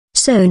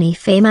Sony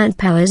F-mount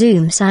power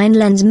zoom Cine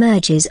lens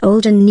merges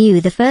old and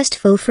new. The first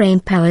full-frame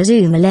power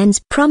zoom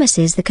lens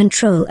promises the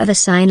control of a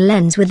Cine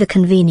lens with the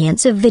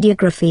convenience of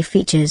videography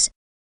features.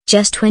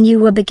 Just when you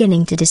were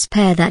beginning to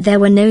despair that there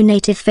were no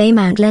native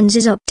F-mount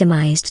lenses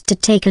optimized to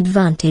take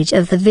advantage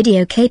of the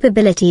video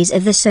capabilities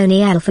of the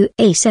Sony Alpha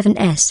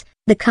A7S,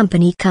 the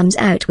company comes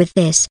out with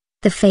this,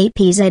 the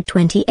FAPZ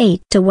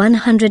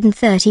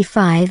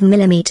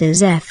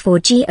 28-135mm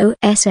f4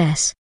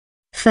 GOSS.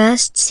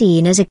 First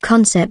seen as a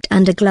concept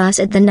under glass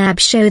at the NAB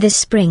show this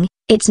spring,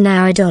 it's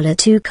now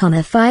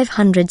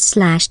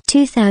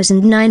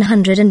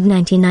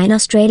 $2,500/2,999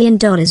 Australian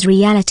dollars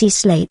reality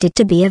slated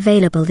to be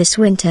available this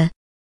winter.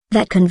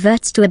 That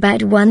converts to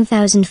about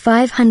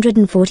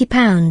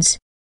 £1,540.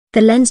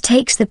 The lens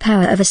takes the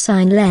power of a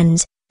Cine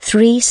lens,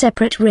 3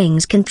 separate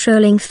rings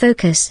controlling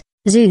focus,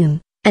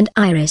 zoom, and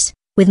iris,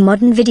 with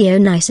modern video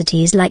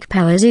niceties like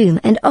power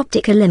zoom and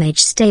optical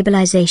image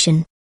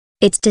stabilization.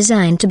 It's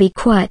designed to be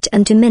quiet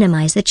and to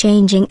minimize the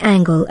changing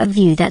angle of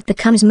view that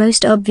becomes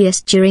most obvious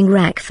during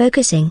rack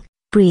focusing,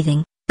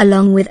 breathing,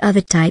 along with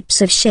other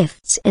types of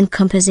shifts in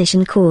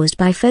composition caused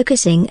by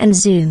focusing and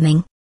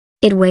zooming.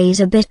 It weighs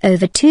a bit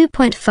over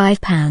 2.5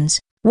 pounds,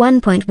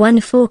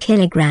 1.14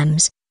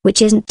 kilograms,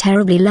 which isn't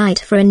terribly light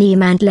for a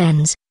knee-mount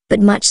lens,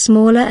 but much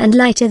smaller and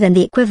lighter than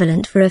the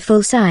equivalent for a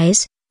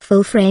full-size,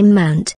 full-frame mount.